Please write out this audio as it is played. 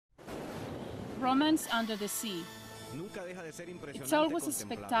Romance under the sea. It's always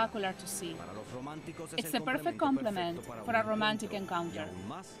spectacular to see. It's the perfect complement for a romantic encounter.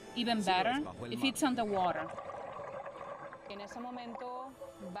 Even better if it's underwater.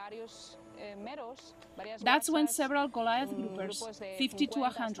 That's when several Goliath groupers, 50 to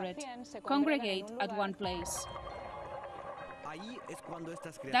 100, congregate at one place.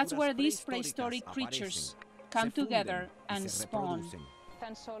 That's where these prehistoric creatures come together and spawn.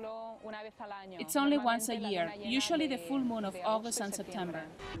 It's only once a year, usually the full moon of August and September.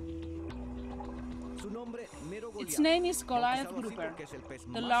 Its name is Goliath grouper,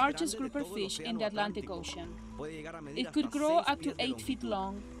 the largest grouper fish in the Atlantic Ocean. It could grow up to 8 feet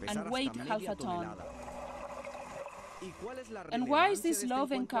long and weigh half a ton. And why is this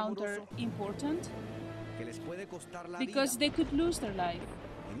love encounter important? Because they could lose their life.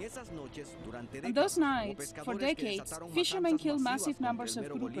 On those nights, for decades, fishermen killed massive numbers of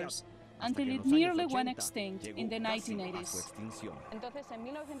groupers until it nearly went extinct in the 1980s.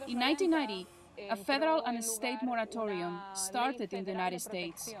 In 1990, a federal and state moratorium started in the United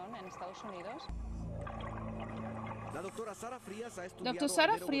States. Dr.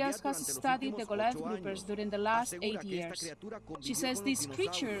 Sarah Frias has studied the Goliath groupers during the last 8 years. She says this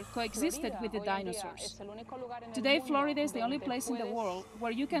creature coexisted with the dinosaurs. Today, Florida is the only place in the world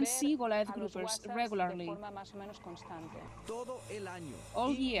where you can see Goliath groupers regularly.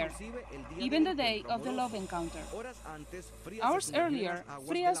 All year, even the day of the love encounter. Hours earlier,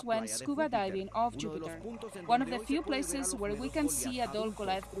 Frias went scuba diving off Jupiter, one of the few places where we can see adult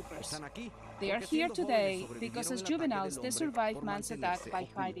Goliath groupers. They are here today because as juveniles they survived man's attack by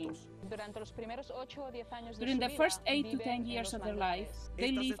hiding. During the first 8 to 10 years of their life,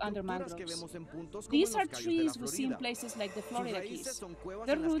 they live under mangroves. These are trees we see in places like the Florida Keys.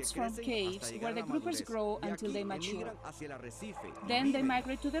 Their roots form caves where the groupers grow until they mature. Then they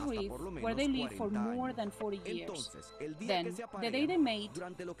migrate to the reef, where they live for more than 40 years. Then, the day they mate,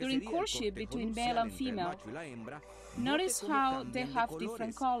 during courtship between male and female, notice how they have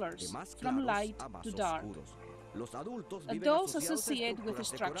different colors, from light to dark. Adults associate with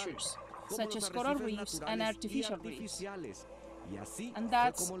structures, such as coral reefs and artificial reefs. And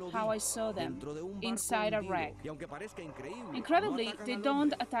that's how I saw them, inside a wreck. Incredibly, they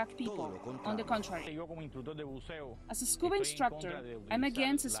don't attack people, on the contrary. As a scuba instructor, I'm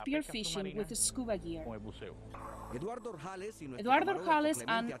against spearfishing with scuba gear. Eduardo Orjales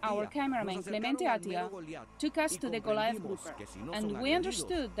and our cameraman Clemente Atia took us to the Goliath grouper, and we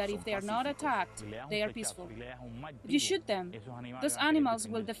understood that if they are not attacked, they are peaceful. If you shoot them, those animals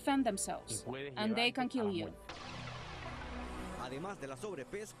will defend themselves, and they can kill you.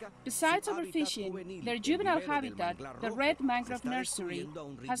 Besides overfishing, their juvenile habitat, the red mangrove nursery,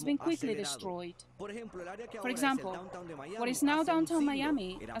 has been quickly destroyed. For example, what is now downtown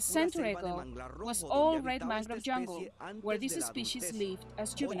Miami, a century ago, was all red mangrove jungle, where this species lived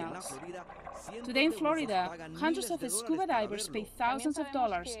as juveniles. Today in Florida, hundreds of scuba divers pay thousands of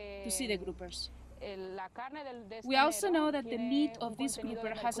dollars to see the groupers. We also know that the meat of this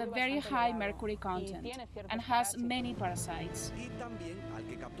grouper has a very high mercury content and has many parasites.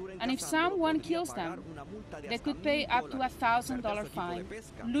 And if someone kills them, they could pay up to $1,000 fine,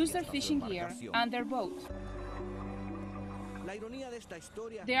 lose their fishing gear and their boat.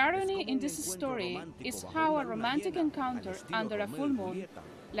 The irony in this story is how a romantic encounter under a full moon,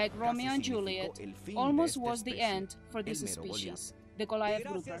 like Romeo and Juliet, almost was the end for this species, the Goliath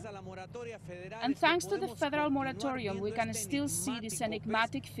grouper. And thanks to the federal moratorium, we can still see this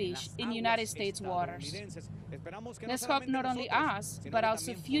enigmatic fish in United States waters. Let's hope not only us, but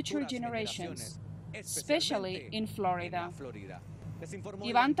also future generations, especially in Florida.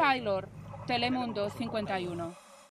 Iván Taylor, Telemundo 51.